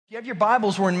You have your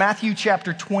Bibles, we're in Matthew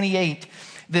chapter 28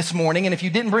 this morning. And if you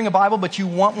didn't bring a Bible, but you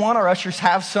want one, our ushers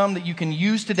have some that you can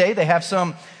use today. They have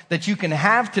some that you can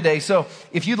have today. So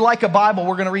if you'd like a Bible,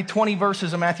 we're going to read 20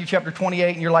 verses of Matthew chapter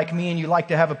 28, and you're like me and you like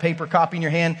to have a paper copy in your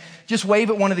hand, just wave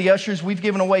at one of the ushers. We've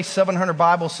given away 700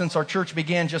 Bibles since our church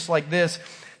began, just like this.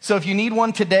 So if you need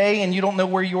one today and you don't know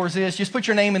where yours is, just put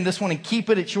your name in this one and keep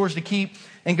it. It's yours to keep,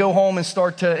 and go home and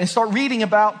start reading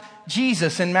about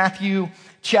Jesus in Matthew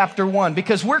chapter 1,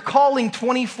 because we're calling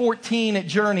 2014 at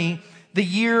Journey the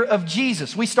year of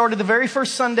Jesus. We started the very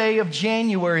first Sunday of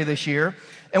January this year,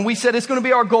 and we said it's going to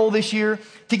be our goal this year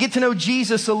to get to know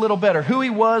Jesus a little better, who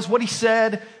he was, what he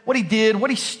said, what he did,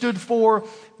 what he stood for,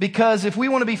 because if we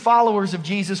want to be followers of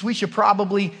Jesus, we should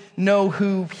probably know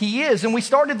who he is. And we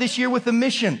started this year with the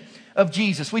mission of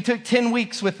Jesus. We took 10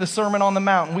 weeks with the Sermon on the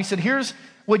Mount, and we said, here's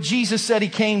what Jesus said he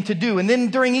came to do. And then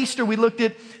during Easter, we looked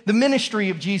at the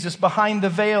ministry of Jesus behind the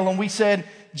veil, and we said,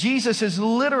 Jesus has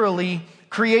literally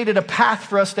created a path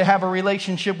for us to have a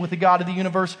relationship with the God of the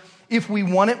universe. If we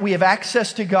want it, we have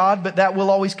access to God, but that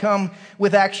will always come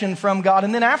with action from God.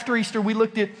 And then after Easter, we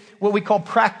looked at what we call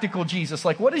practical Jesus.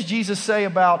 Like, what does Jesus say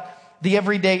about the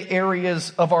everyday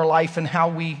areas of our life and how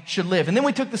we should live? And then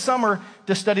we took the summer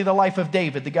to study the life of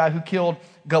David, the guy who killed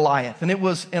Goliath. And it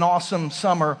was an awesome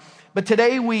summer. But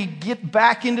today we get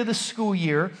back into the school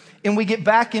year and we get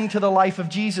back into the life of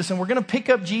Jesus. And we're going to pick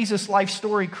up Jesus' life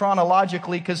story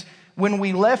chronologically, because when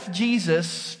we left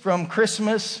Jesus from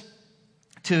Christmas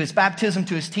to his baptism,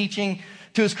 to his teaching,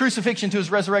 to his crucifixion, to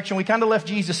his resurrection, we kind of left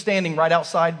Jesus standing right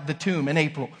outside the tomb in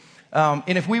April.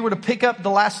 And if we were to pick up the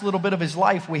last little bit of his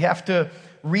life, we have to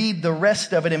read the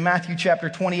rest of it in Matthew chapter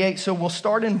 28. So we'll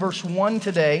start in verse 1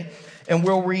 today, and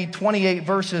we'll read 28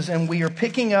 verses, and we are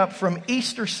picking up from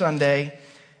Easter Sunday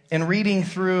and reading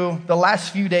through the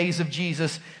last few days of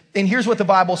Jesus. And here's what the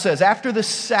Bible says. After the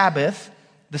Sabbath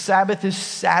is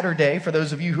Saturday, for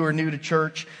those of you who are new to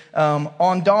church.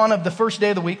 On dawn of the first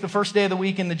day of the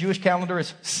week in the Jewish calendar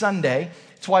is Sunday.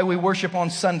 It's why we worship on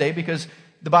Sunday, because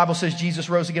the Bible says Jesus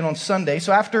rose again on Sunday.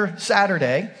 So after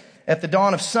Saturday, at the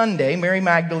dawn of Sunday, Mary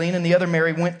Magdalene and the other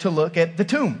Mary went to look at the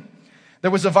tomb.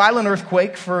 There was a violent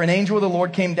earthquake, for an angel of the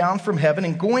Lord came down from heaven,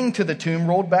 and going to the tomb,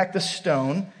 rolled back the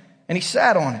stone, and he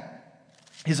sat on it.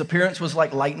 His appearance was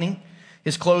like lightning.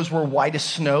 His clothes were white as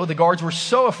snow. The guards were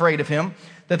so afraid of him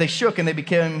that they shook and they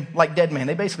became like dead men.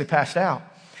 They basically passed out.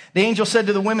 The angel said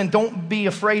to the women, "Don't be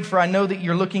afraid, for I know that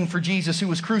you're looking for Jesus who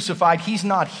was crucified. He's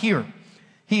not here.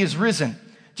 He is risen,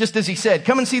 just as he said.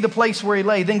 Come and see the place where he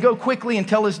lay. Then go quickly and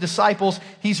tell his disciples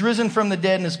he's risen from the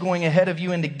dead and is going ahead of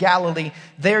you into Galilee.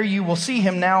 There you will see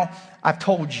him. Now I've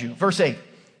told you." Verse 8.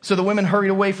 So the women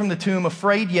hurried away from the tomb,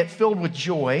 afraid yet filled with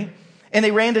joy. And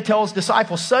they ran to tell his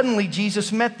disciples. Suddenly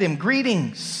Jesus met them.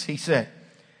 "Greetings," he said.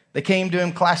 They came to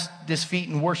him, clasped his feet,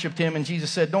 and worshiped him. And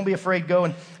Jesus said, "Don't be afraid. Go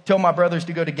and tell my brothers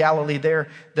to go to Galilee. There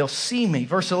they'll see me."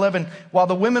 Verse 11, while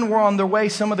the women were on their way,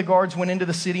 some of the guards went into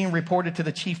the city and reported to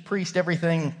the chief priest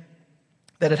everything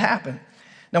that had happened.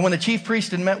 Now when the chief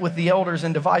priest had met with the elders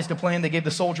and devised a plan, they gave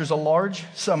the soldiers a large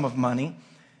sum of money.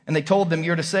 And they told them,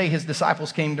 "You're to say his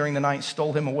disciples came during the night and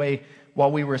stole him away while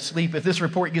we were asleep. If this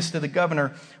report gets to the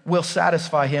governor, we'll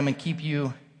satisfy him and keep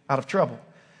you out of trouble."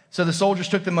 So the soldiers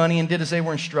took the money and did as they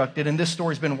were instructed. And this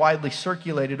story has been widely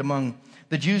circulated among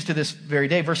the Jews to this very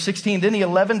day. Verse 16, then the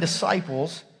 11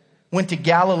 disciples went to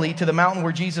Galilee, to the mountain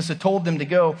where Jesus had told them to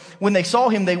go. When they saw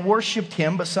him, they worshiped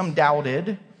him, but some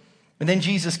doubted. And then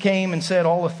Jesus came and said,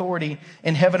 "All authority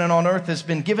in heaven and on earth has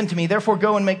been given to me. Therefore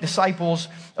go and make disciples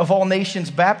of all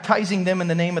nations, baptizing them in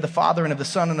the name of the Father and of the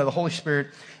Son and of the Holy Spirit,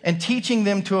 and teaching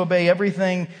them to obey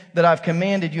everything that I've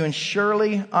commanded you. And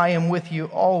surely I am with you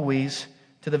always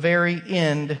to the very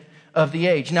end of the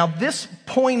age." Now this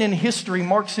point in history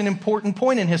marks an important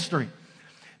point in history,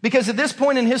 because at this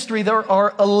point in history, there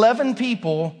are 11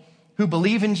 people who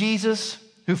believe in Jesus,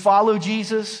 who follow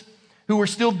Jesus, who are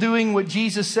still doing what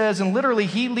Jesus says. And literally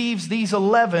he leaves these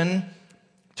 11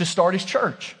 to start his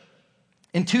church.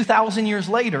 And 2,000 years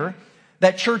later,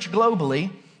 that church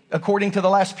globally, according to the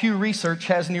last Pew Research,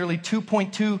 has nearly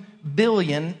 2.2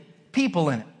 billion people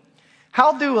in it.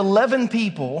 How do 11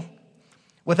 people,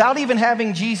 without even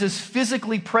having Jesus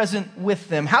physically present with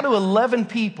them, how do 11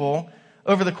 people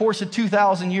over the course of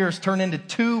 2,000 years turn into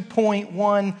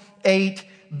 2.18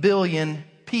 billion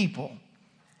people?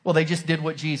 Well, they just did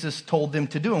what Jesus told them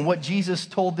to do. And what Jesus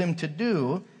told them to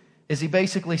do is he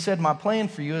basically said, my plan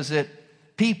for you is that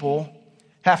people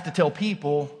have to tell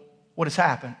people what has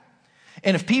happened.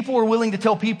 And if people are willing to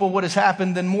tell people what has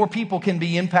happened, then more people can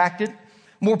be impacted,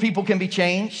 more people can be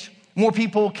changed, more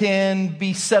people can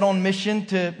be set on mission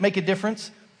to make a difference.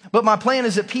 But my plan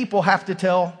is that people have to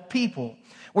tell people.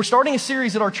 We're starting a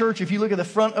series at our church. If you look at the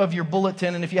front of your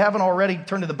bulletin, and if you haven't already,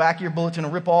 turn to the back of your bulletin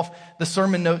and rip off the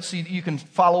sermon notes so you can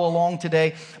follow along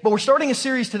today. But we're starting a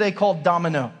series today called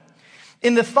Domino.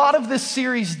 In the thought of this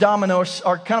series, Domino,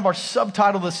 our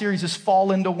subtitle of the series is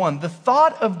Fall into One. The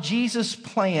thought of Jesus'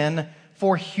 plan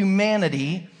for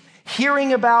humanity,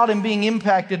 hearing about and being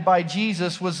impacted by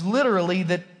Jesus, was literally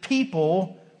that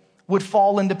people would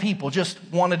fall into people just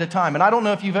one at a time. And I don't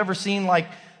know if you've ever seen like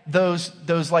those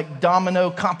like domino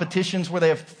competitions where they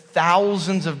have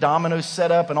thousands of dominoes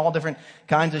set up and all different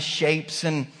kinds of shapes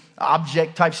and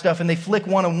object type stuff, and they flick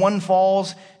one and one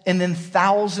falls and then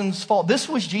thousands fall. This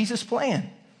was Jesus' plan.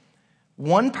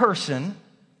 One person,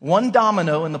 one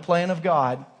domino in the plan of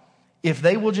God, if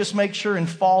they will just make sure and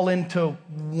fall into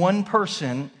one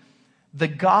person, the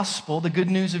gospel, the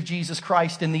good news of Jesus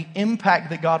Christ and the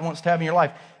impact that God wants to have in your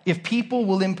life. If people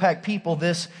will impact people,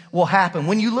 this will happen.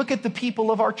 When you look at the people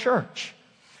of our church,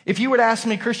 if you were to ask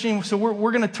me, Christian, so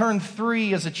we're going to turn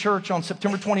 3 as a church on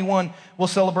September 21, we'll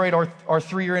celebrate our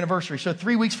 3-year anniversary. So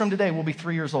 3 weeks from today, we'll be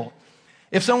 3 years old.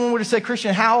 If someone were to say,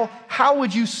 Christian, how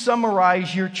would you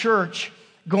summarize your church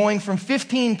going from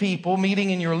 15 people meeting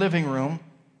in your living room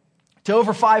to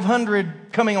over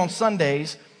 500 coming on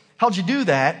Sundays? How'd you do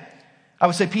that? I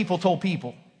would say people told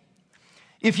people.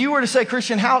 If you were to say,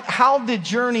 Christian, how did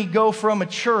Journey go from a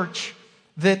church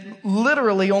that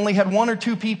literally only had 1 or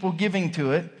 2 people giving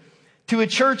to it to a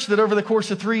church that over the course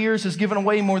of 3 years has given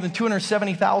away more than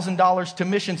 $270,000 to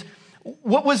missions?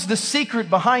 What was the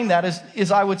secret behind that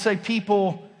is I would say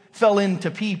people fell into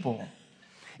people.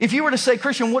 If you were to say,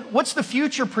 Christian, what's the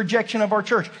future projection of our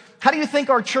church? How do you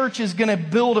think our church is going to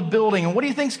build a building? And what do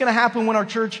you think is going to happen when our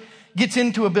church gets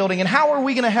into a building? And how are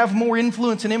we going to have more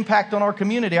influence and impact on our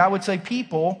community? I would say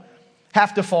people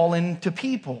have to fall into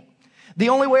people. The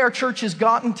only way our church has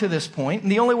gotten to this point,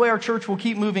 and the only way our church will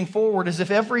keep moving forward, is if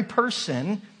every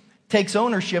person takes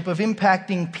ownership of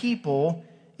impacting people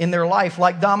in their life,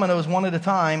 like dominoes, one at a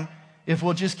time. If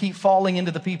we'll just keep falling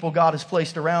into the people God has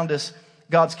placed around us,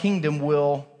 God's kingdom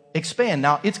will expand.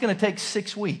 Now, it's going to take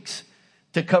 6 weeks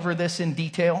to cover this in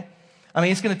detail. I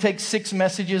mean, it's going to take 6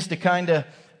 messages to kind of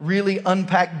really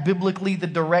unpack biblically the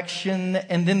direction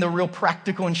and then the real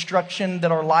practical instruction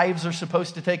that our lives are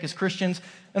supposed to take as Christians.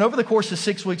 And over the course of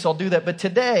 6 weeks, I'll do that. But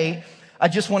today, I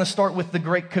just want to start with the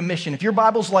Great Commission. If your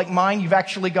Bible's like mine, you've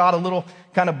actually got a little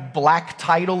kind of black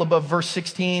title above verse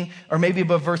 16 or maybe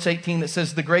above verse 18 that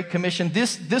says the Great Commission.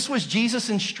 This was Jesus'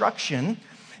 instruction.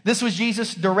 This was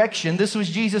Jesus' direction. This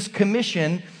was Jesus'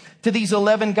 commission to these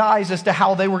 11 guys as to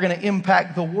how they were going to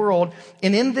impact the world.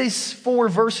 And in these 4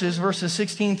 verses, verses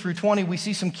 16 through 20, we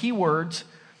see some key words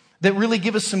that really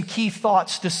give us some key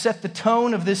thoughts to set the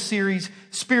tone of this series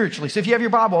spiritually. So if you have your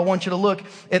Bible, I want you to look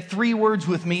at 3 words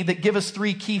with me that give us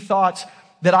 3 key thoughts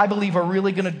that I believe are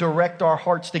really going to direct our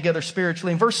hearts together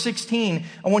spiritually. In verse 16,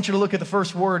 I want you to look at the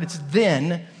first word. It's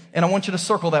then, and I want you to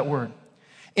circle that word.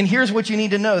 And here's what you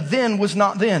need to know. Then was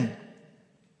not then.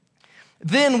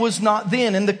 Then was not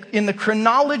then. In the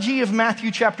chronology of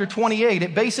Matthew chapter 28,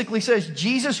 it basically says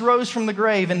Jesus rose from the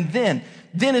grave and then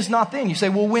is not then. You say,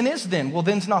 well, when is then? Well,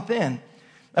 then's not then.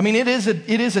 I mean, it is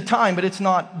a time, but it's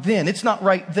not then. It's not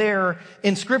right there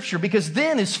in Scripture because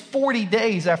then is 40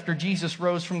 days after Jesus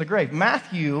rose from the grave.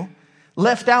 Matthew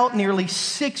left out nearly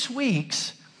 6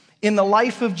 weeks in the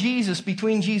life of Jesus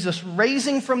between Jesus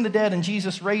raising from the dead and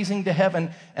Jesus raising to heaven.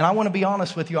 And I want to be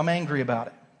honest with you, I'm angry about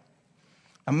it.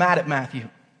 I'm mad at Matthew.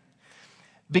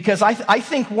 Because I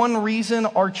think one reason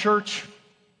our church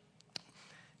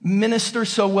ministers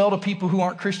so well to people who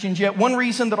aren't Christians yet, one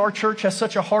reason that our church has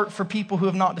such a heart for people who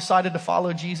have not decided to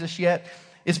follow Jesus yet,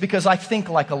 is because I think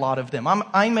like a lot of them.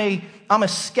 I'm a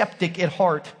skeptic at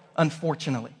heart,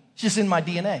 unfortunately. It's just in my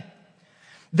DNA.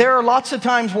 There are lots of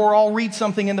times where I'll read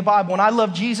something in the Bible and I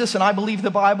love Jesus and I believe the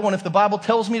Bible, and if the Bible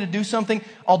tells me to do something,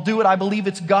 I'll do it. I believe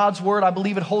it's God's word. I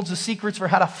believe it holds the secrets for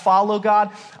how to follow God.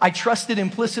 I trust it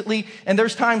implicitly. And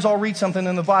there's times I'll read something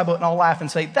in the Bible and I'll laugh and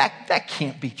say, that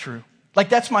can't be true. Like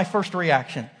that's my first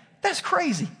reaction. That's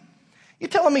crazy. You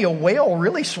telling me a whale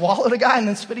really swallowed a guy and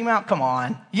then spit him out? Come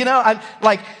on. You know,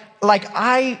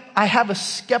 I have a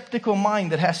skeptical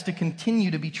mind that has to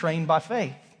continue to be trained by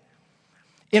faith.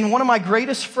 In one of my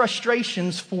greatest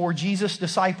frustrations for Jesus'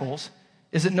 disciples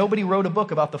is that nobody wrote a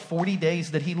book about the 40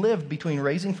 days that he lived between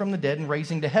raising from the dead and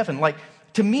raising to heaven. Like,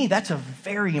 to me, that's a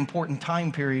very important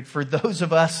time period for those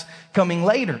of us coming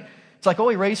later. It's like, oh,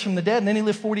 he raised from the dead and then he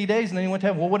lived 40 days and then he went to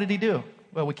heaven. Well, what did he do?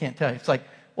 Well, we can't tell you. It's like,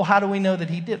 well, how do we know that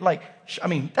he did? Like, I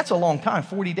mean, that's a long time.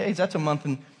 40 days, that's a month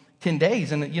and 10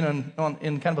 days. And, you know,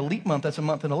 in kind of a leap month, that's a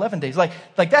month and 11 days. Like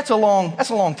that's a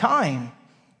long time.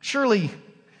 Surely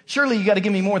you got to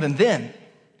give me more than then.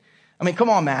 I mean, come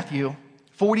on, Matthew.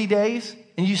 40 days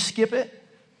and you skip it?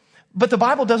 But the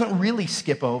Bible doesn't really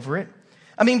skip over it.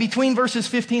 I mean, between verses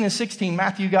 15 and 16,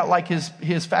 Matthew got like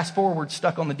his fast forward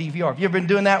stuck on the DVR. Have you ever been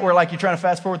doing that where like you're trying to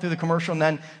fast forward through the commercial and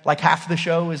then like half the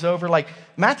show is over? Like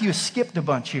Matthew has skipped a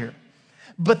bunch here.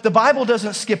 But the Bible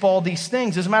doesn't skip all these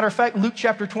things. As a matter of fact, Luke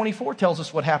chapter 24 tells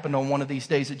us what happened on one of these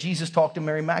days, that Jesus talked to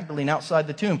Mary Magdalene outside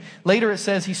the tomb. Later it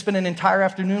says he spent an entire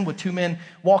afternoon with two men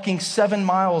walking 7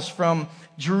 miles from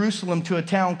Jerusalem to a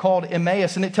town called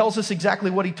Emmaus. And it tells us exactly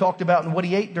what he talked about and what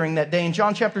he ate during that day. In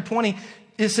John chapter 20,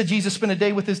 it said Jesus spent a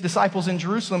day with his disciples in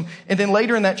Jerusalem. And then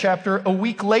later in that chapter, a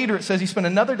week later, it says he spent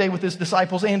another day with his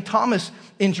disciples and Thomas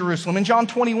in Jerusalem. In John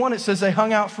 21, it says they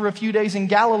hung out for a few days in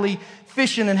Galilee,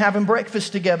 fishing and having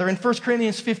breakfast together. In 1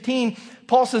 Corinthians 15,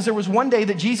 Paul says there was one day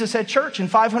that Jesus had church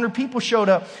and 500 people showed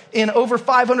up, and over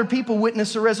 500 people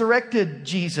witnessed the resurrected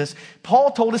Jesus.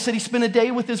 Paul told us that he spent a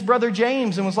day with his brother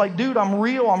James and was like, dude, I'm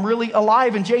real, I'm really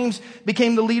alive. And James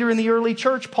became the leader in the early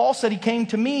church. Paul said he came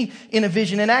to me in a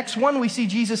vision. In Acts 1, we see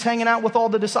Jesus hanging out with all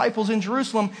the disciples in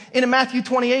Jerusalem. And in Matthew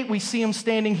 28, we see him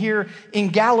standing here in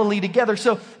Galilee together.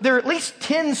 So there are at least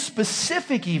 10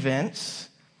 specific events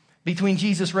between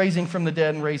Jesus raising from the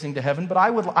dead and raising to heaven, but I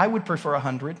would prefer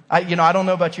 100. I don't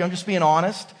know about you. I'm just being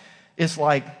honest. It's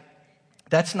like,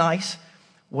 that's nice.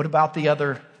 What about the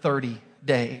other 30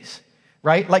 days,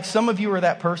 right? Like some of you are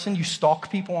that person, you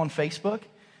stalk people on Facebook,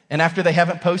 and after they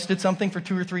haven't posted something for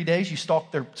 2 or 3 days, you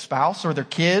stalk their spouse or their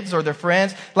kids or their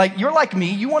friends. Like you're like me,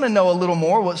 you want to know a little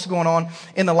more what's going on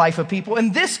in the life of people.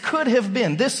 And this could have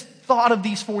been, this thought of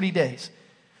these 40 days,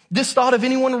 this thought of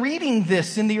anyone reading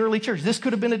this in the early church, this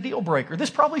could have been a deal breaker. This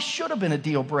probably should have been a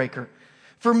deal breaker.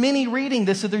 For many reading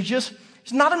this, that there's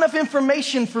not enough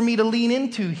information for me to lean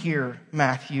into here,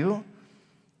 Matthew.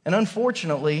 And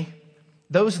unfortunately,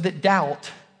 those that doubt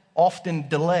often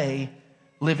delay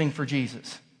living for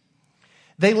Jesus.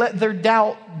 They let their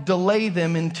doubt delay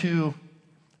them into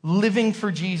living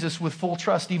for Jesus with full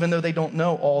trust, even though they don't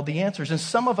know all the answers. And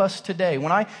some of us today,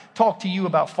 when I talk to you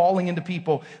about falling into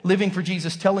people, living for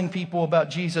Jesus, telling people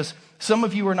about Jesus, some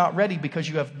of you are not ready because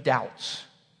you have doubts.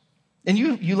 And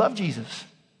you love Jesus.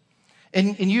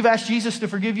 And you've asked Jesus to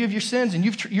forgive you of your sins, and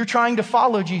you're trying to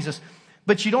follow Jesus.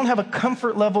 But you don't have a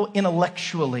comfort level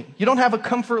intellectually. You don't have a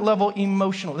comfort level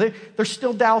emotionally. There's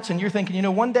still doubts, and you're thinking,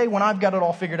 one day when I've got it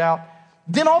all figured out,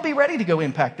 then I'll be ready to go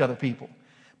impact other people.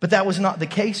 But that was not the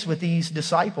case with these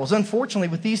disciples. Unfortunately,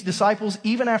 with these disciples,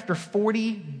 even after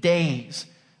 40 days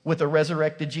with a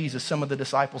resurrected Jesus, some of the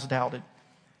disciples doubted.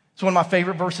 It's one of my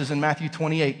favorite verses in Matthew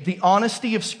 28. The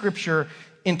honesty of Scripture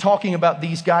in talking about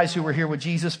these guys who were here with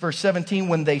Jesus. Verse 17,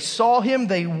 when they saw him,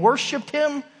 they worshiped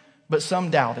him, but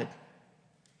some doubted.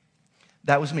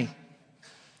 That was me.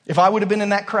 If I would have been in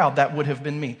that crowd, that would have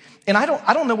been me. And I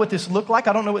don't know what this looked like.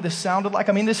 I don't know what this sounded like.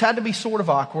 I mean, this had to be sort of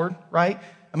awkward, right?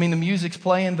 I mean, the music's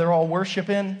playing, they're all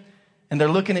worshiping, and they're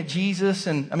looking at Jesus.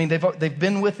 And I mean, they've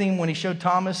been with him when he showed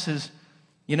Thomas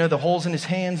the holes in his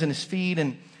hands and his feet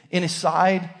and in his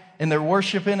side. And they're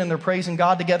worshiping and they're praising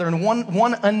God together. And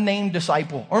one unnamed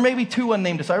disciple, or maybe two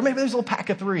unnamed disciples, or maybe there's a little pack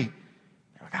of 3. They're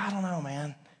like, I don't know,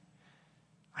 man.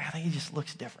 I think he just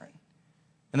looks different.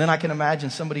 And then I can imagine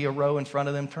somebody a row in front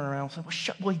of them turn around and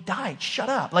say, well, he died. Shut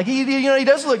up. Like, he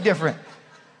does look different.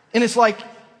 And it's like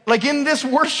in this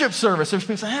worship service, there's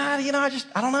people saying, I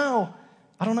don't know.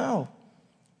 I don't know.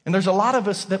 And there's a lot of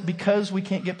us that because we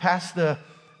can't get past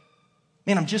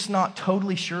I'm just not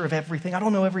totally sure of everything. I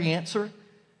don't know every answer.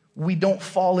 We don't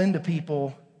fall into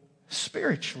people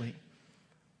spiritually.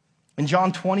 In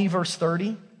John 20, verse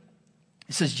 30,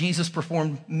 it says, Jesus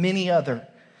performed many other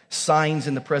signs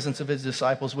in the presence of his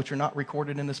disciples, which are not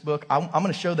recorded in this book. I'm going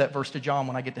to show that verse to John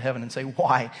when I get to heaven and say,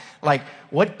 why? Like,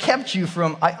 what kept you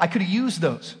from, I could have used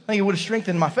those. I think it would have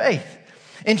strengthened my faith.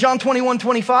 In John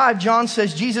 21:25, John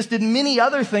says, Jesus did many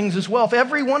other things as well. If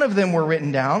every one of them were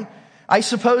written down, I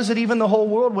suppose that even the whole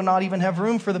world would not even have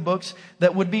room for the books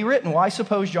that would be written. Well, I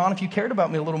suppose, John, if you cared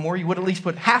about me a little more, you would at least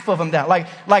put half of them down. Like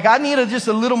I needed just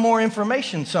a little more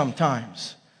information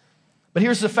sometimes. But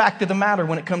here's the fact of the matter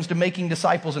when it comes to making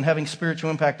disciples and having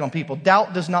spiritual impact on people.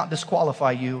 Doubt does not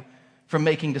disqualify you from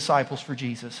making disciples for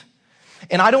Jesus.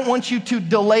 And I don't want you to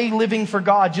delay living for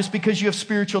God just because you have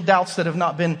spiritual doubts that have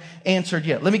not been answered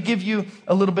yet. Let me give you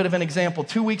a little bit of an example.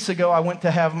 2 weeks ago, I went to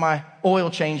have my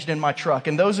oil changed in my truck.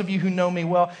 And those of you who know me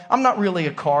well, I'm not really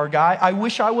a car guy. I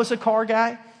wish I was a car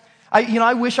guy.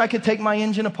 I wish I could take my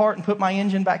engine apart and put my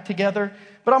engine back together,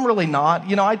 but I'm really not.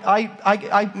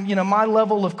 My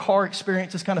level of car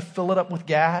experience is kind of fill it up with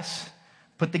gas,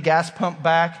 put the gas pump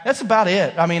back. That's about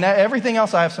it. I mean, everything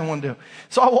else I have someone do.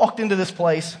 So I walked into this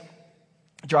place.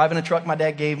 driving a truck my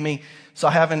dad gave me. So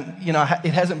I haven't,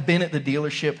 it hasn't been at the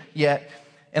dealership yet.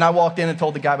 And I walked in and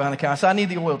told the guy behind the counter, I said, I need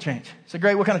the oil change. He said,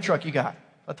 great, what kind of truck you got?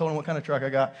 I told him what kind of truck I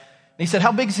got. And he said,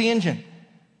 how big's the engine?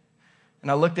 And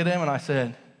I looked at him and I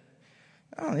said,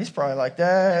 oh, he's probably like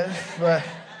that. But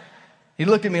he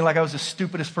looked at me like I was the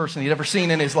stupidest person he'd ever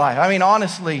seen in his life. I mean,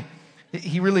 honestly,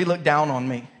 he really looked down on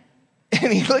me.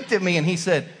 And he looked at me and he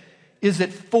said, is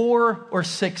it 4 or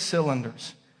 6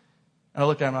 cylinders? And I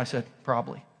looked at him and I said,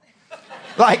 probably.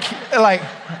 like,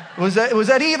 was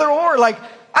that either or? Like,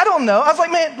 I don't know. I was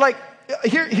like, man,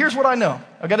 here's what I know.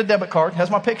 I got a debit card, has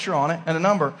my picture on it and a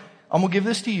number. I'm going to give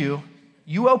this to you.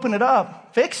 You open it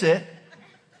up, fix it.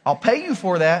 I'll pay you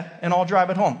for that and I'll drive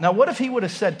it home. Now, what if he would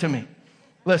have said to me,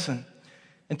 listen,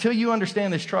 until you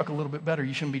understand this truck a little bit better,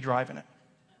 you shouldn't be driving it.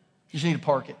 You just need to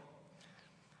park it.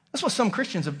 That's what some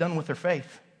Christians have done with their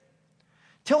faith.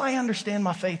 Till I understand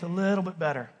my faith a little bit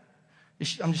better,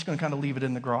 I'm just going to kind of leave it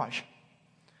in the garage.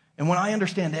 And when I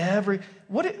understand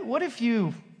what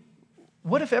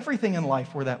if everything in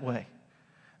life were that way?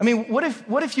 I mean, what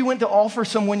if you went to offer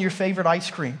someone your favorite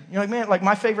ice cream? You're like, man, like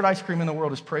my favorite ice cream in the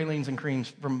world is pralines and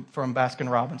creams from Baskin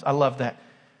Robbins. I love that.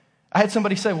 I had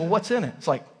somebody say, well, what's in it? It's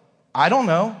like, I don't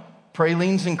know.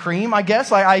 Pralines and cream, I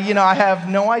guess. I have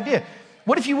no idea.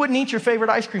 What if you wouldn't eat your favorite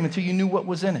ice cream until you knew what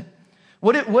was in it?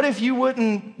 What if you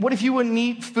wouldn't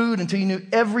eat food until you knew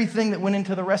everything that went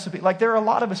into the recipe? Like there are a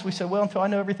lot of us, we say, well, until I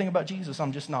know everything about Jesus,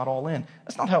 I'm just not all in.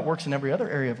 That's not how it works in every other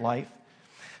area of life.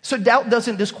 So doubt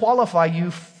doesn't disqualify you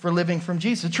for living from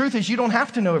Jesus. The truth is you don't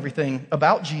have to know everything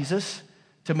about Jesus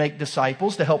to make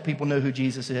disciples, to help people know who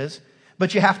Jesus is.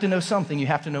 But you have to know something. You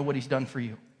have to know what he's done for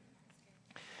you.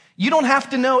 You don't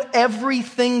have to know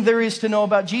everything there is to know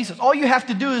about Jesus. All you have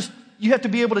to do is you have to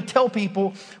be able to tell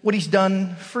people what he's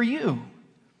done for you.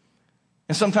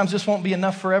 And sometimes this won't be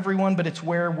enough for everyone, but it's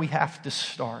where we have to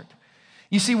start.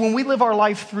 You see, when we live our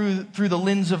life through the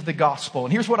lens of the gospel,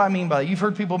 and here's what I mean by that. You've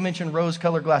heard people mention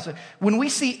rose-colored glasses. When we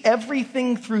see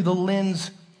everything through the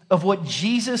lens of what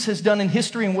Jesus has done in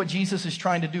history and what Jesus is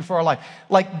trying to do for our life,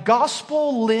 like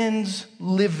gospel lens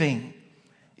living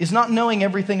is not knowing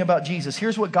everything about Jesus.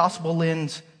 Here's what gospel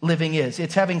lens living is.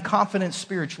 It's having confidence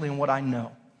spiritually in what I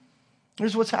know.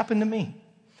 Here's what's happened to me.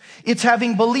 It's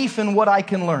having belief in what I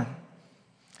can learn.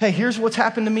 Hey, here's what's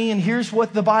happened to me and here's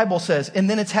what the Bible says. And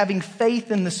then it's having faith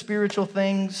in the spiritual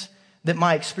things that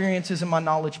my experiences and my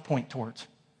knowledge point towards.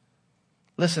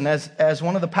 Listen, as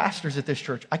one of the pastors at this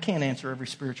church, I can't answer every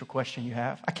spiritual question you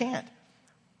have. I can't.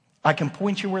 I can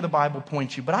point you where the Bible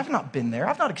points you, but I've not been there.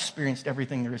 I've not experienced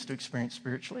everything there is to experience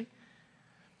spiritually.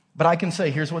 But I can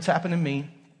say, here's what's happened to me.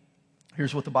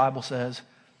 Here's what the Bible says.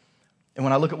 And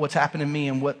when I look at what's happened to me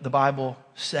and what the Bible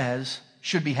says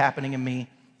should be happening in me,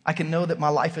 I can know that my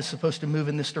life is supposed to move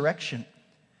in this direction.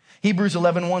 Hebrews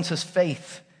 11:1 says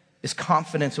faith is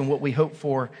confidence in what we hope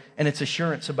for, and it's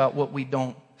assurance about what we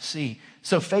don't see.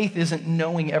 So faith isn't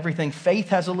knowing everything. Faith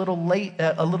has a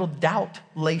little doubt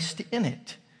laced in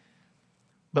it.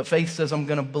 But faith says, I'm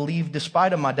going to believe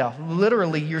despite of my doubt.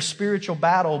 Literally, your spiritual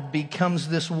battle becomes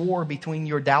this war between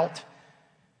your doubt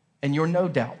and your no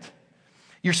doubt.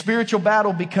 Your spiritual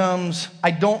battle becomes,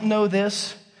 I don't know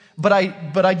this, but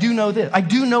I do know this. I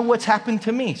do know what's happened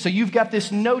to me. So you've got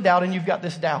this no doubt and you've got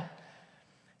this doubt.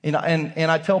 And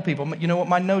I tell people, you know what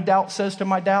my no doubt says to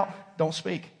my doubt? Don't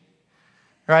speak.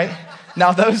 Right?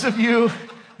 Now, those of you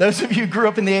who grew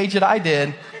up in the age that I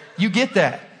did, you get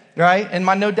that. Right? And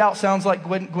my no doubt sounds like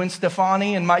Gwen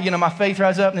Stefani, and my faith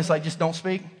rises up and it's like, just don't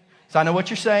speak. So I know what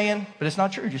you're saying, but it's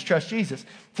not true. Just trust Jesus.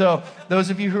 So those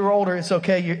of you who are older, it's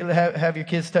okay. You have your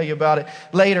kids tell you about it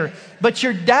later. But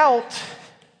your doubt,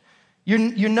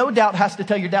 your no doubt has to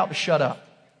tell your doubt to shut up.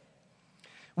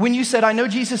 When you said, I know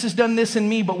Jesus has done this in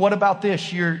me, but what about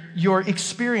this? Your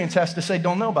experience has to say,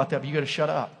 don't know about that, but you got to shut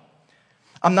up.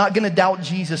 I'm not going to doubt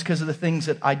Jesus because of the things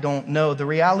that I don't know. The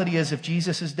reality is, if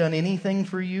Jesus has done anything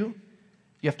for you,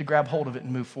 you have to grab hold of it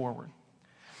and move forward.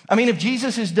 I mean, if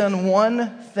Jesus has done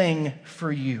one thing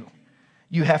for you,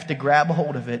 you have to grab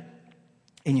hold of it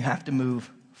and you have to move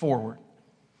forward.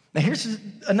 Now, here's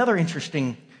another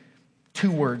interesting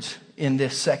 2 words in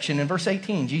this section. In verse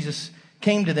 18, Jesus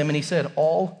came to them and he said,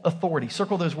 all authority.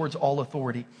 Circle those words, all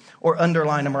authority, or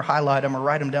underline them or highlight them or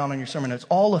write them down on your sermon notes.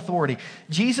 All authority.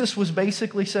 Jesus was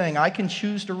basically saying, I can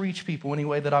choose to reach people any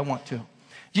way that I want to.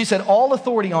 Jesus said, all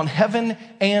authority on heaven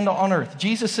and on earth.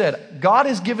 Jesus said, God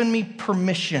has given me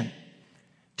permission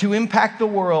to impact the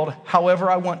world however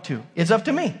I want to. It's up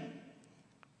to me.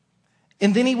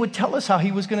 And then he would tell us how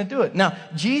he was going to do it. Now,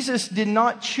 Jesus did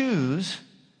not choose.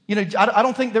 I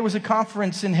don't think there was a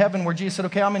conference in heaven where Jesus said,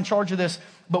 okay, I'm in charge of this,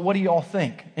 but what do you all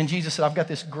think? And Jesus said, I've got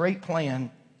this great plan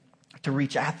to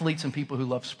reach athletes and people who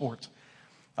love sports.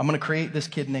 I'm going to create this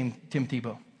kid named Tim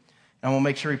Tebow. And I'm going to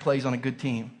make sure he plays on a good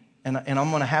team. And I'm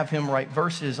going to have him write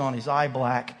verses on his eye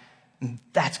black. And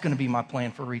that's going to be my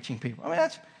plan for reaching people. I mean,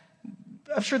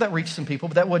 I'm sure that reached some people,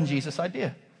 but that wasn't Jesus'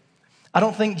 idea. I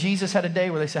don't think Jesus had a day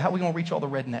where they said, how are we going to reach all the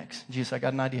rednecks? Jesus, I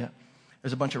got an idea.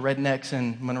 There's a bunch of rednecks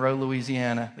in Monroe,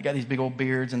 Louisiana. They got these big old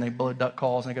beards and they blow duck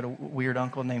calls and they got a weird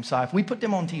uncle named Sif. We put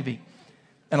them on TV.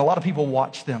 And a lot of people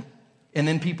watch them. And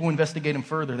then people investigate them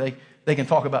further. They can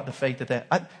talk about the faith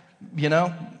that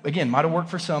again, might have worked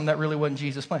for some. That really wasn't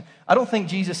Jesus' plan. I don't think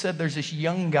Jesus said there's this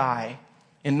young guy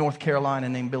in North Carolina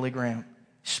named Billy Graham.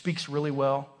 Speaks really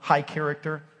well, high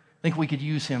character. I think we could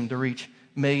use him to reach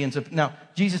millions of... Now,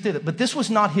 Jesus did it, but this was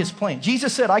not his plan.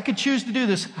 Jesus said, I could choose to do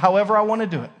this however I want to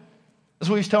do it. That's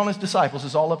what he was telling his disciples.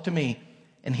 It's all up to me.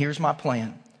 And here's my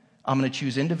plan. I'm going to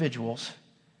choose individuals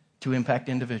to impact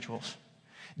individuals.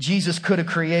 Jesus could have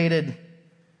created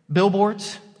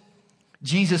billboards.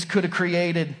 Jesus could have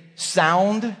created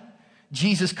sound.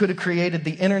 Jesus could have created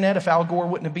the internet if Al Gore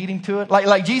wouldn't have beat him to it.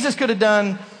 Like Jesus could have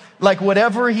done like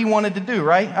whatever he wanted to do,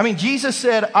 right? I mean, Jesus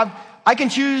said, I can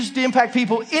choose to impact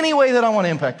people any way that I want to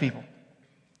impact people.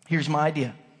 Here's my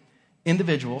idea.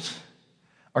 Individuals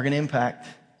are going to impact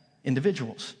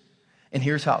individuals. And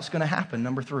here's how it's going to happen.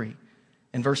 Number 3,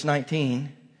 in verse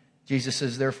 19, Jesus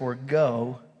says, therefore,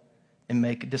 go and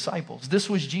make disciples. This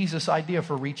was Jesus' idea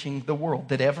for reaching the world,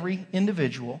 that every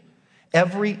individual,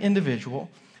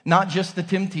 not just the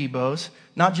Tim Tebows,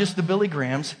 not just the Billy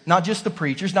Grahams, not just the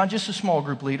preachers, not just the small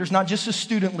group leaders, not just the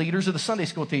student leaders or the Sunday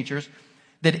school teachers,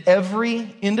 that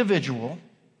every individual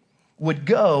would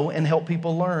go and help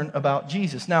people learn about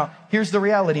Jesus. Now, here's the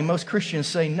reality. Most Christians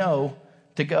say no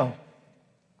to go.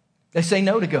 They say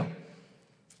no to go.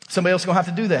 Somebody else is going to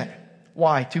have to do that.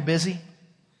 Why? Too busy?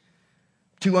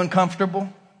 Too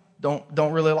uncomfortable?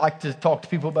 Don't really like to talk to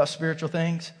people about spiritual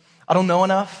things? I don't know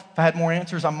enough. If I had more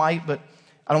answers, I might, but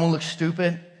I don't want to look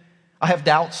stupid. I have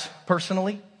doubts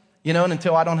personally, and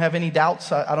until I don't have any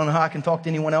doubts, I don't know how I can talk to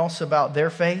anyone else about their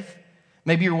faith.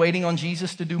 Maybe you're waiting on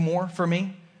Jesus to do more for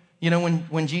me.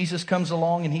 When Jesus comes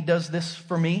along and he does this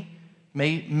for me,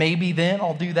 maybe then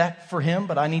I'll do that for him,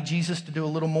 but I need Jesus to do a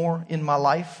little more in my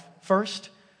life first.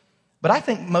 But I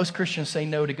think most Christians say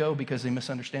no to go because they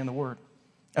misunderstand the word.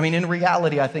 I mean, in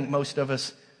reality, I think most of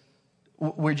us,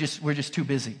 we're just too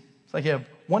busy. It's like, yeah,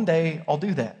 one day I'll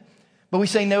do that. But we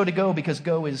say no to go because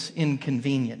go is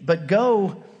inconvenient. But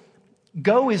go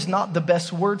is not the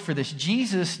best word for this.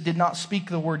 Jesus did not speak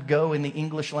the word go in the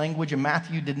English language, and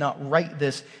Matthew did not write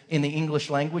this in the English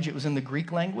language. It was in the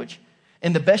Greek language.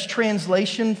 And the best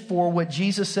translation for what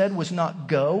Jesus said was not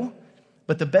go,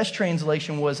 but the best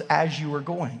translation was as you are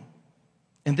going.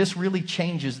 And this really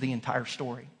changes the entire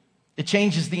story. It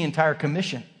changes the entire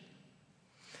commission.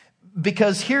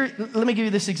 Because here, let me give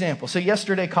you this example. So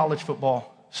yesterday, college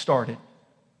football started.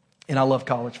 And I love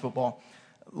college football.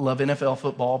 Love NFL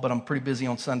football, but I'm pretty busy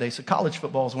on Sunday. So college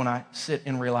football is when I sit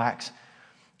and relax.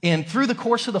 And through the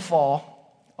course of the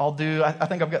fall, I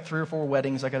think I've got 3 or 4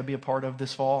 weddings I got to be a part of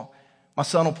this fall. My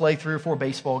son will play 3 or 4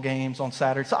 baseball games on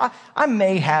Saturday. So I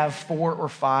may have 4 or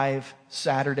 5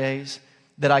 Saturdays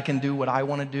that I can do what I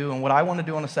want to do. And what I want to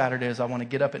do on a Saturday is I want to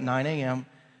get up at 9 a.m.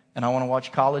 and I want to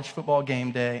watch college football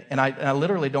game day. And I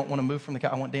literally don't want to move from the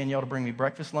couch. I want Danielle to bring me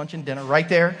breakfast, lunch, and dinner right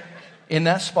there in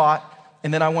that spot.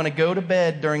 And then I want to go to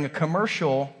bed during a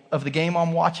commercial of the game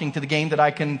I'm watching to the game that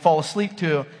I can fall asleep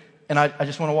to. And I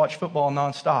just want to watch football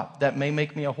nonstop. That may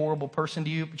make me a horrible person to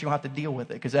you, but you don't have to deal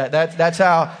with it because that's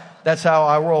how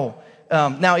I roll.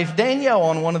 Now, if Danielle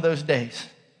on one of those days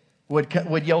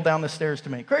would yell down the stairs to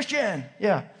me, Christian,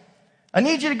 yeah, I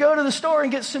need you to go to the store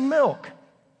and get some milk.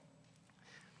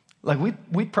 Like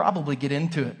we'd probably get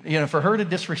into it. For her to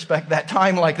disrespect that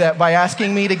time like that by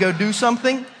asking me to go do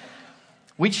something,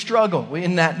 we'd struggle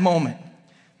in that moment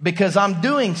because I'm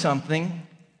doing something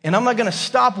and I'm not going to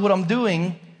stop what I'm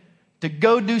doing to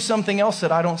go do something else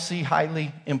that I don't see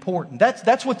highly important.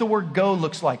 That's what the word go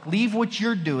looks like. Leave what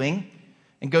you're doing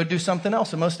and go do something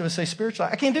else. And most of us say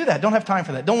spiritually, I can't do that. Don't have time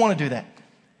for that. Don't want to do that.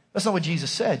 That's not what Jesus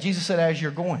said. Jesus said, as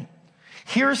you're going.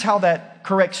 Here's how that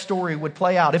correct story would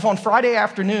play out. If on Friday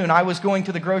afternoon I was going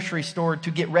to the grocery store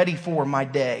to get ready for my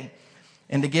day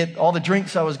and to get all the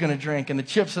drinks I was going to drink and the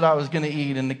chips that I was going to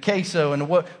eat and the queso and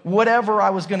whatever I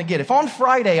was going to get. If on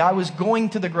Friday I was going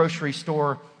to the grocery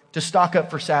store to stock up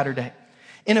for Saturday,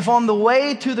 and if on the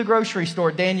way to the grocery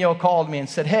store, Danielle called me and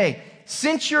said, hey,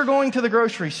 since you're going to the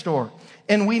grocery store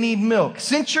and we need milk,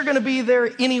 since you're going to be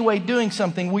there anyway doing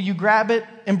something, will you grab it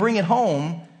and bring it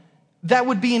home? That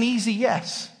would be an easy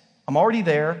yes. I'm already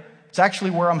there. It's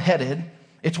actually where I'm headed.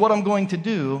 It's what I'm going to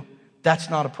do. That's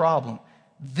not a problem.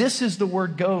 This is the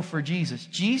word go for Jesus.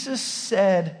 Jesus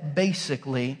said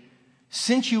basically,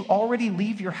 since you already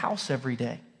leave your house every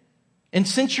day, and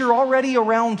since you're already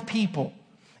around people,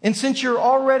 and since you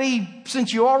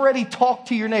already talk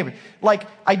to your neighbor, like,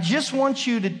 I just want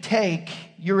you to take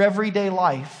your everyday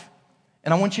life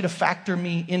and I want you to factor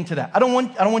me into that. I don't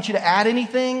want you to add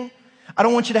anything. I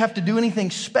don't want you to have to do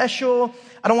anything special.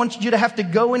 I don't want you to have to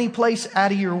go any place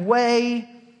out of your way.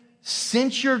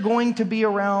 Since you're going to be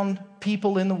around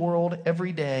people in the world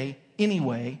every day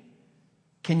anyway,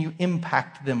 can you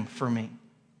impact them for me?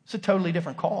 It's a totally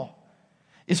different call.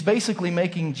 It's basically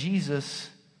making Jesus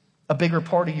a bigger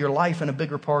part of your life and a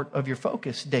bigger part of your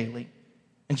focus daily.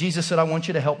 And Jesus said, I want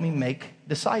you to help me make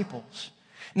disciples.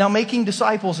 Now, making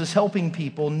disciples is helping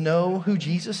people know who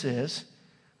Jesus is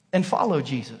and follow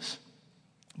Jesus.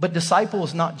 But disciple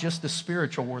is not just a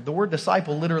spiritual word. The word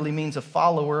disciple literally means a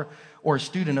follower or a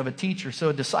student of a teacher. So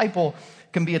a disciple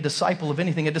can be a disciple of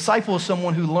anything. A disciple is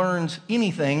someone who learns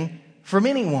anything from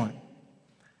anyone.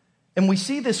 And we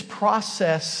see this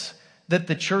process that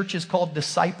the church is called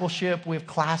discipleship. We have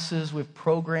classes, we have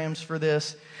programs for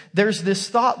this. There's this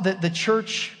thought that the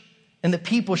church and the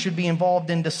people should be involved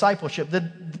in discipleship.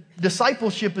 The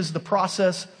discipleship is the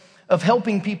process of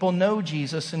helping people know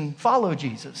Jesus and follow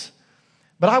Jesus.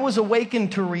 But I was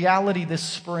awakened to reality this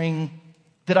spring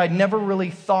that I'd never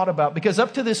really thought about. Because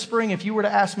up to this spring, if you were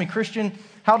to ask me, Christian,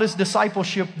 how does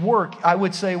discipleship work? I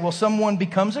would say, well, someone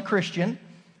becomes a Christian,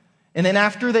 and then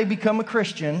after they become a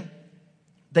Christian,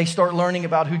 they start learning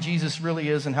about who Jesus really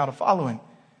is and how to follow him.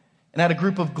 And I had a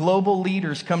group of global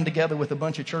leaders come together with a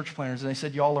bunch of church planners, and they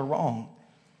said, y'all are wrong.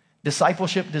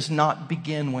 Discipleship does not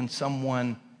begin when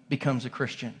someone becomes a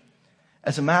Christian.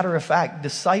 As a matter of fact,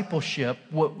 discipleship,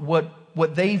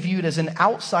 what they viewed as an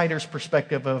outsider's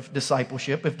perspective of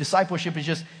discipleship, if discipleship is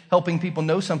just helping people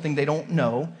know something they don't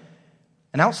know,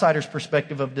 an outsider's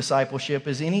perspective of discipleship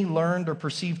is any learned or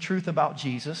perceived truth about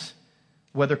Jesus,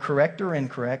 whether correct or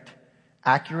incorrect,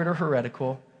 accurate or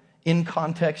heretical, in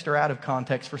context or out of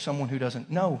context for someone who doesn't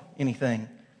know anything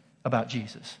about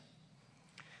Jesus.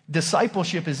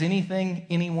 Discipleship is anything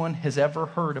anyone has ever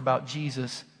heard about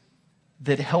Jesus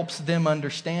that helps them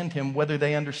understand him, whether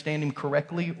they understand him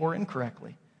correctly or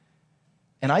incorrectly.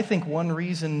 And I think one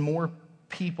reason more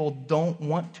people don't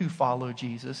want to follow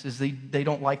Jesus is they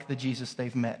don't like the Jesus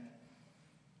they've met.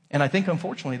 And I think,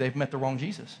 unfortunately, they've met the wrong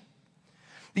Jesus.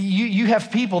 You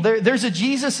have people, there's a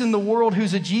Jesus in the world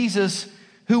who's a Jesus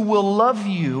who will love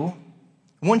you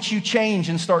once you change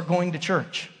and start going to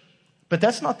church. But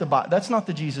that's not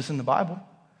the Jesus in the Bible.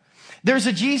 There's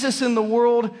a Jesus in the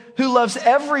world who loves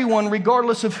everyone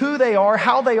regardless of who they are,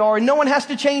 how they are, and no one has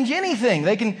to change anything.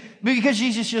 Because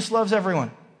Jesus just loves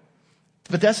everyone.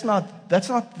 But that's not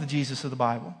the Jesus of the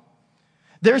Bible.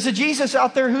 There's a Jesus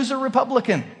out there who's a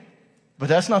Republican. But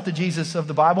that's not the Jesus of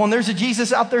the Bible. And there's a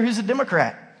Jesus out there who's a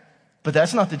Democrat. But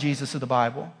that's not the Jesus of the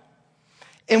Bible.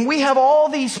 And we have all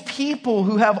these people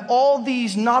who have all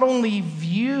these not only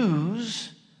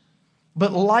views,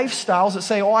 but lifestyles that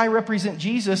say, oh, I represent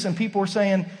Jesus. And people are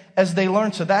saying, as they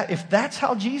learn, so that if that's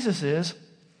how Jesus is,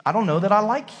 I don't know that I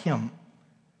like him.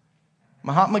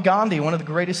 Mahatma Gandhi, one of the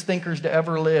greatest thinkers to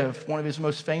ever live, one of his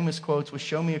most famous quotes was,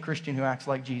 show me a Christian who acts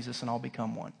like Jesus and I'll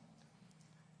become one.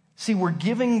 See, we're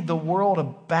giving the world a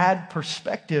bad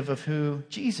perspective of who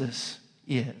Jesus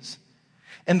is.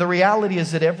 And the reality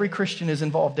is that every Christian is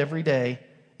involved every day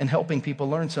in helping people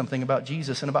learn something about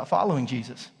Jesus and about following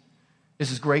Jesus. This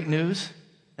is great news,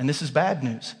 and this is bad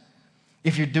news.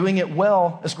 If you're doing it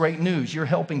well, it's great news. You're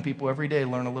helping people every day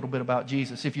learn a little bit about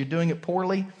Jesus. If you're doing it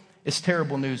poorly, it's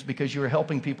terrible news because you're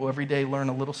helping people every day learn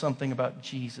a little something about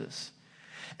Jesus.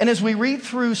 And as we read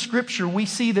through Scripture, we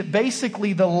see that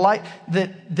basically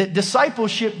that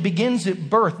discipleship begins at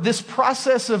birth. This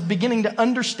process of beginning to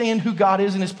understand who God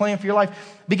is and his plan for your life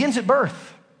begins at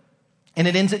birth, and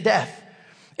it ends at death.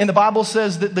 And the Bible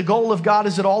says that the goal of God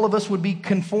is that all of us would be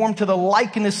conformed to the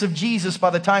likeness of Jesus by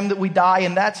the time that we die,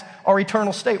 and that's our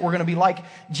eternal state. We're going to be like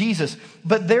Jesus.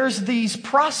 But there's these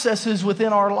processes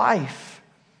within our life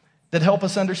that help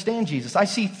us understand Jesus. I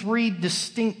see 3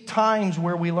 distinct times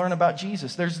where we learn about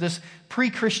Jesus. There's this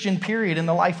pre-Christian period in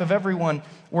the life of everyone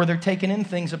where they're taking in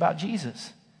things about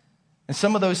Jesus. And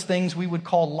some of those things we would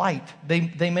call light.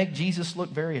 They make Jesus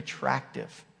look very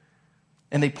attractive.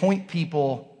 And they point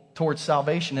people towards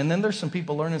salvation. And then there's some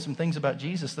people learning some things about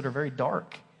Jesus that are very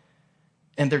dark.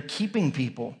 And they're keeping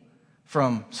people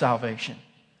from salvation.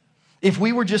 If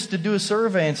we were just to do a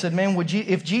survey and said, man,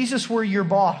 if Jesus were your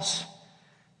boss,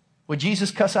 would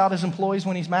Jesus cuss out his employees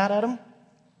when he's mad at them?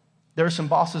 There are some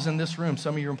bosses in this room.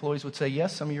 Some of your employees would say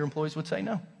yes. Some of your employees would say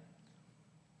no.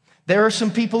 There are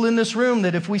some people in this room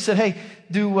that if we said, hey,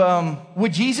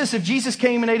 if Jesus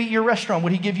came and ate at your restaurant,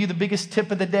 would he give you the biggest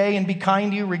tip of the day and be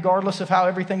kind to you regardless of how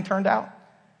everything turned out?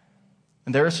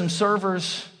 And there are some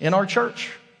servers in our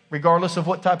church, regardless of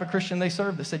what type of Christian they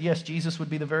serve, that said, yes, Jesus would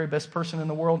be the very best person in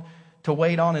the world to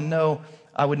wait on. And no,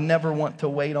 I would never want to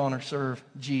wait on or serve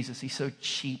Jesus. He's so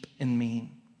cheap and mean.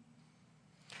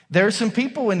 There are some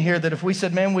people in here that if we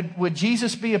said, man, would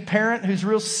Jesus be a parent who's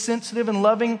real sensitive and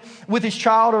loving with his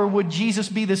child, or would Jesus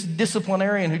be this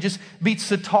disciplinarian who just beats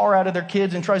the tar out of their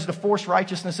kids and tries to force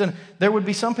righteousness in? There would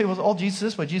be some people, oh, Jesus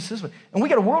this way, Jesus this way. And we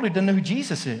got a world who doesn't know who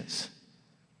Jesus is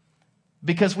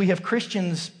because we have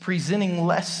Christians presenting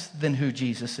less than who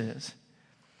Jesus is.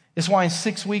 It's why in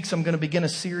 6 weeks I'm going to begin a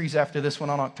series after this one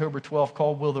on October 12th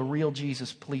called Will the Real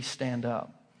Jesus Please Stand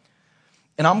Up?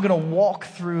 And I'm going to walk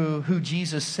through who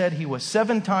Jesus said he was.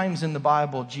 7 times in the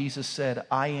Bible, Jesus said,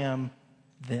 I am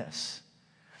this.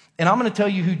 And I'm going to tell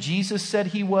you who Jesus said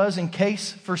he was in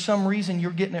case for some reason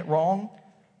you're getting it wrong,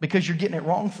 because you're getting it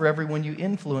wrong for everyone you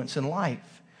influence in life.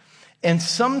 And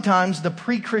sometimes the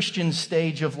pre-Christian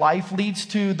stage of life leads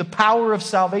to the power of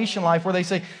salvation life where they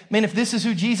say, man, if this is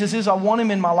who Jesus is, I want him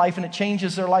in my life, and it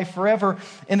changes their life forever.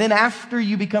 And then after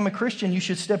you become a Christian, you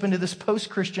should step into this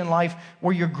post-Christian life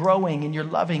where you're growing and you're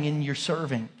loving and you're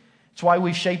serving. It's why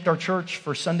we've shaped our church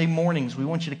for Sunday mornings. We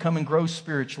want you to come and grow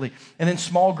spiritually. And then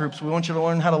small groups, we want you to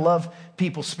learn how to love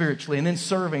people spiritually. And then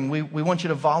serving, we want you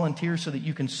to volunteer so that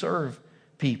you can serve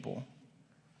people.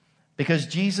 Because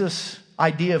Jesus'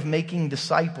 idea of making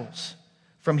disciples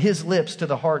from his lips to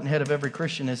the heart and head of every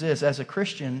Christian is this. As a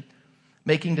Christian,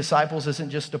 making disciples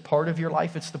isn't just a part of your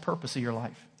life, it's the purpose of your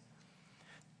life.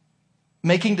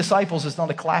 Making disciples is not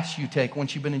a class you take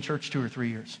once you've been in church 2 or 3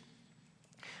 years.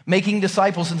 Making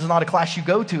disciples is not a class you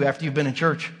go to after you've been in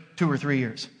church 2 or 3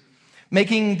 years.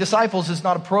 Making disciples is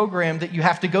not a program that you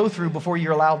have to go through before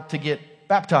you're allowed to get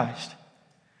baptized.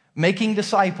 Making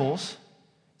disciples,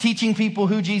 teaching people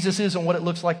who Jesus is and what it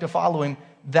looks like to follow him,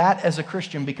 that as a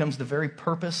Christian becomes the very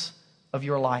purpose of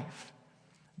your life.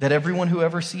 That everyone who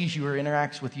ever sees you or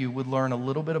interacts with you would learn a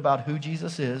little bit about who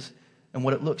Jesus is and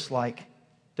what it looks like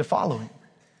to follow him.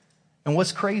 And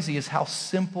what's crazy is how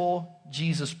simple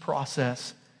Jesus'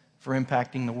 process for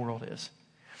impacting the world is.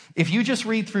 If you just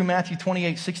read through Matthew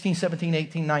 28, 16, 17,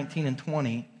 18, 19, and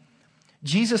 20,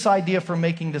 Jesus' idea for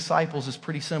making disciples is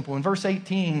pretty simple. In verse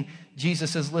 18, Jesus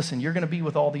says, listen, you're going to be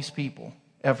with all these people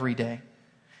every day.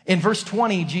 In verse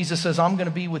 20, Jesus says, I'm going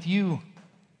to be with you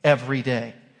every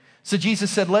day. So Jesus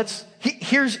said,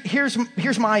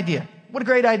 here's my idea. What a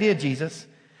great idea, Jesus.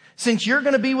 Since you're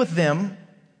going to be with them,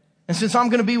 and since I'm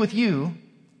going to be with you,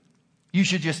 you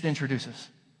should just introduce us.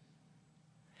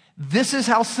 This is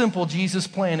how simple Jesus'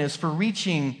 plan is for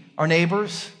reaching our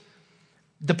neighbors,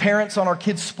 the parents on our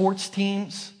kids' sports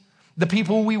teams, the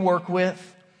people we work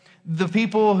with, the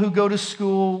people who go to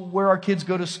school where our kids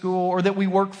go to school, or that we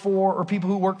work for, or people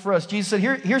who work for us. Jesus said,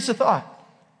 here's the thought.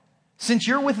 Since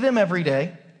you're with them every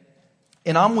day,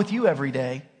 and I'm with you every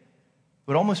day, it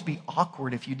would almost be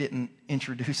awkward if you didn't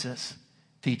introduce us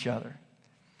to each other.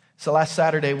 So last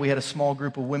Saturday, we had a small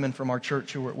group of women from our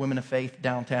church who were at Women of Faith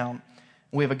downtown.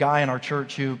 We have a guy in our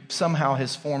church who somehow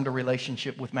has formed a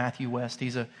relationship with Matthew West.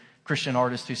 He's a Christian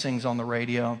artist who sings on the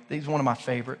radio. He's one of my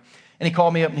favorite. And he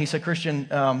called me up and he said, Christian,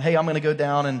 hey, I'm going to go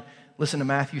down and listen to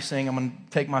Matthew sing. I'm going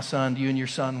to take my son. Do you and your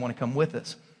son want to come with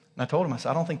us? And I told him, I said,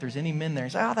 I don't think there's any men there.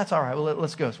 He said, that's all right. Well,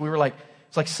 let's go. So we were like,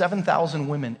 it's like 7,000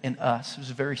 women and us. It was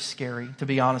very scary, to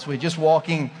be honest with you, just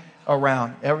walking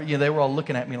around. They were all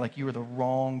looking at me like you were the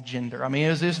wrong gender. I mean, it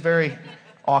was just very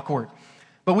awkward.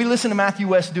 But we listened to Matthew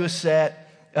West do a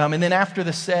set. And then after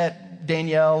the set,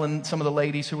 Danielle and some of the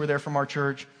ladies who were there from our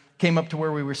church came up to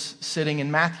where we were sitting,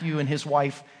 and Matthew and his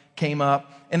wife came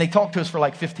up, and they talked to us for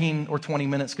like 15 or 20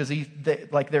 minutes because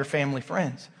they're family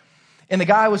friends. And the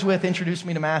guy I was with introduced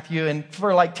me to Matthew, and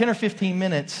for like 10 or 15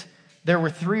 minutes, there were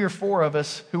 3 or 4 of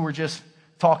us who were just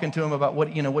talking to him about what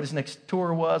his next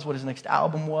tour was, what his next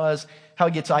album was, how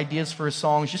he gets ideas for his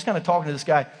songs, just kind of talking to this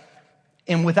guy.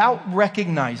 And without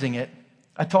recognizing it,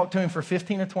 I talked to him for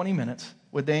 15 or 20 minutes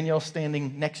with Danielle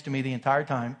standing next to me the entire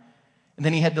time. And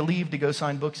then he had to leave to go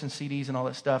sign books and CDs and all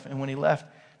that stuff. And when he left,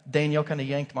 Danielle kind of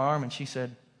yanked my arm and she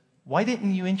said, why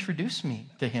didn't you introduce me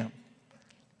to him?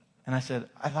 And I said,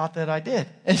 I thought that I did.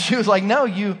 And she was like, no,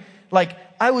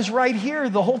 I was right here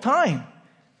the whole time.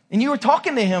 And you were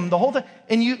talking to him the whole time.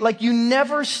 And you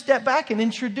never stepped back and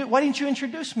why didn't you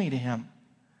introduce me to him?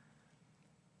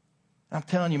 I'm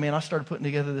telling you, man, I started putting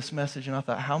together this message and I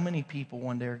thought, how many people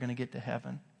one day are going to get to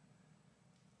heaven?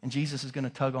 And Jesus is going to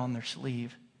tug on their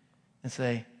sleeve and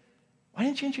say, why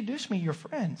didn't you introduce me to your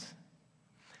friends?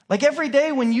 Like every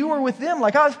day when you were with them,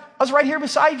 like I was right here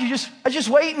beside you, I was just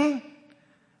waiting.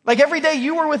 Like every day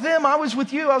you were with them, I was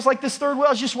with you. I was like this third wheel, I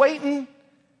was just waiting.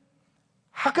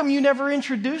 How come you never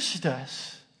introduced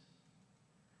us?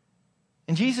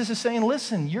 And Jesus is saying,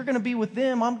 listen, you're going to be with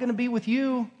them, I'm going to be with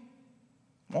you.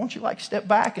 Won't you step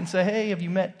back and say, hey, have you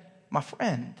met my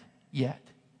friend yet?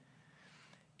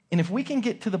 And if we can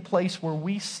get to the place where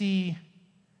we see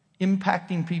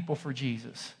impacting people for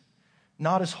Jesus,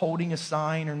 not as holding a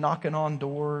sign or knocking on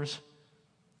doors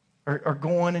or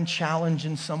going and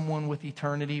challenging someone with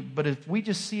eternity, but if we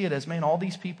just see it as, man, all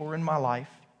these people are in my life,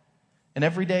 and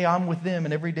every day I'm with them,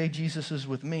 and every day Jesus is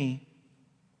with me,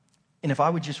 and if I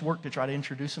would just work to try to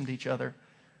introduce them to each other,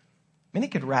 man,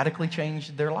 it could radically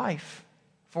change their life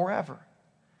forever.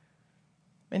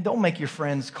 And don't make your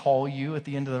friends call you at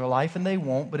the end of their life, and they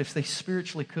won't, but if they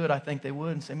spiritually could, I think they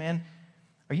would, and say, man,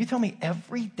 are you telling me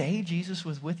every day Jesus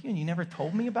was with you and you never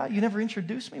told me about it? You never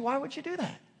introduced me? Why would you do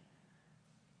that?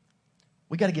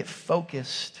 We got to get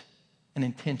focused and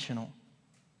intentional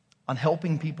on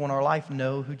helping people in our life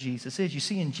know who Jesus is. You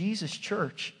see, in Jesus'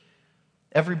 church,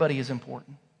 everybody is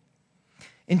important.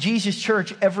 In Jesus'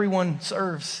 church, everyone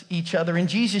serves each other. In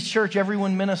Jesus' church,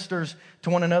 everyone ministers to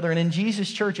one another. And in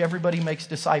Jesus' church, everybody makes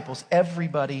disciples.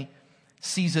 Everybody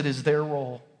sees it as their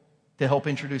role to help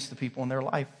introduce the people in their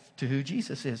life to who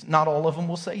Jesus is. Not all of them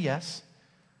will say yes.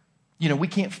 We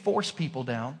can't force people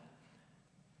down.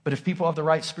 But if people have the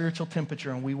right spiritual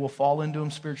temperature and we will fall into them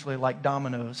spiritually like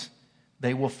dominoes,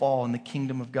 they will fall and the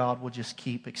kingdom of God will just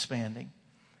keep expanding.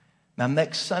 Now,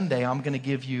 next Sunday, I'm going to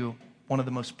give you one of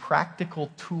the most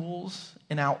practical tools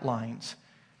and outlines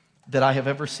that I have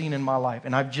ever seen in my life.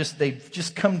 And they've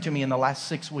just come to me in the last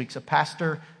 6 weeks. A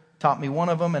pastor taught me one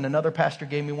of them, and another pastor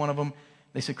gave me one of them.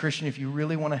 They said, Christian, if you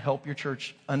really want to help your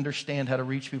church understand how to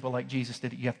reach people like Jesus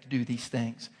did, you have to do these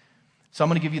things. So I'm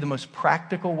going to give you the most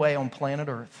practical way on planet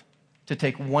Earth to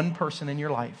take one person in your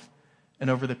life and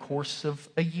over the course of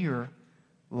a year,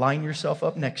 line yourself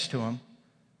up next to them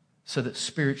so that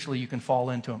spiritually you can fall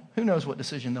into them. Who knows what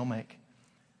decision they'll make?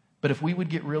 But if we would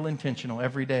get real intentional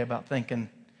every day about thinking,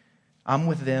 I'm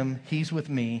with them, he's with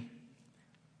me,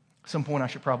 at some point I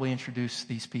should probably introduce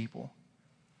these people.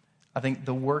 I think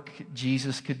the work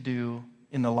Jesus could do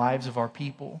in the lives of our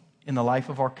people, in the life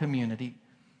of our community,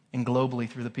 and globally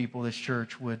through the people of this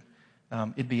church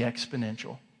it'd be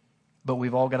exponential. But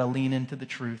we've all got to lean into the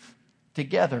truth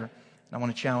together. And I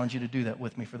want to challenge you to do that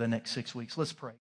with me for the next 6 weeks. Let's pray.